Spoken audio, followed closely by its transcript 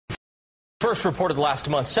First reported last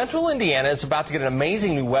month, Central Indiana is about to get an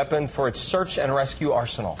amazing new weapon for its search and rescue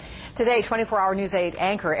arsenal. Today, 24-hour News 8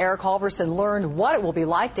 anchor Eric Halverson learned what it will be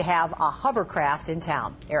like to have a hovercraft in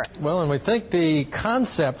town. Eric. Well, and we think the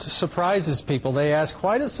concept surprises people. They ask,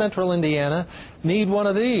 why does Central Indiana need one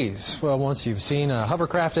of these? Well, once you've seen a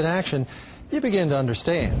hovercraft in action, you begin to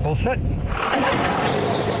understand. All set.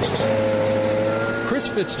 Chris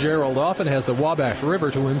Fitzgerald often has the Wabash River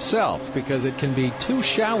to himself because it can be too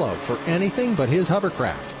shallow for anything but his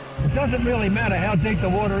hovercraft. It doesn't really matter how deep the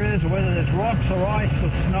water is, or whether there's rocks or ice or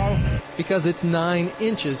snow. Because it's 9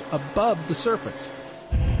 inches above the surface.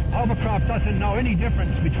 Hovercraft doesn't know any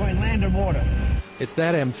difference between land and water. It's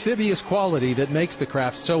that amphibious quality that makes the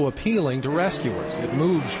craft so appealing to rescuers. It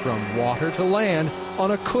moves from water to land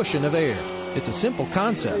on a cushion of air. It's a simple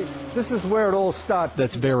concept. This is where it all starts.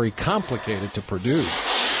 That's very complicated to produce.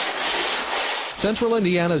 Central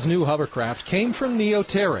Indiana's new hovercraft came from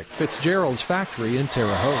Neoteric, Fitzgerald's factory in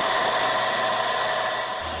Terre Haute.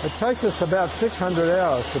 It takes us about 600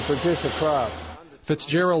 hours to produce a craft.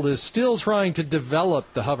 Fitzgerald is still trying to develop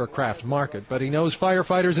the hovercraft market, but he knows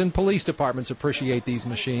firefighters and police departments appreciate these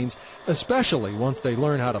machines, especially once they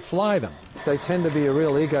learn how to fly them. They tend to be a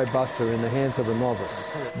real ego buster in the hands of a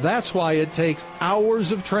novice. That's why it takes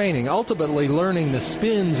hours of training, ultimately learning the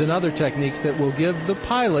spins and other techniques that will give the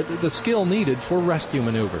pilot the skill needed for rescue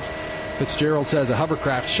maneuvers. Fitzgerald says a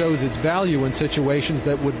hovercraft shows its value in situations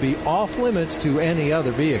that would be off limits to any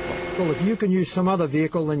other vehicle. Well, if you can use some other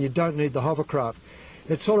vehicle, then you don't need the hovercraft.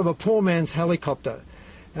 It's sort of a poor man's helicopter.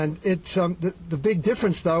 And it's the big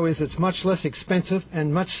difference, though, is it's much less expensive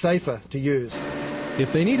and much safer to use.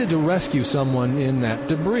 If they needed to rescue someone in that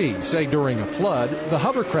debris, say during a flood, the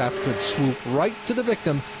hovercraft could swoop right to the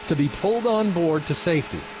victim to be pulled on board to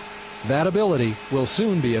safety. That ability will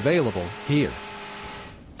soon be available here.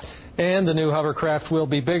 And the new hovercraft will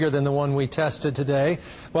be bigger than the one we tested today.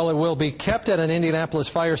 While it will be kept at an Indianapolis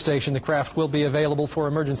fire station, the craft will be available for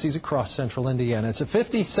emergencies across Central Indiana. It's a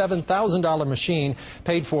 $57,000 machine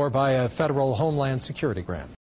paid for by a federal Homeland Security grant.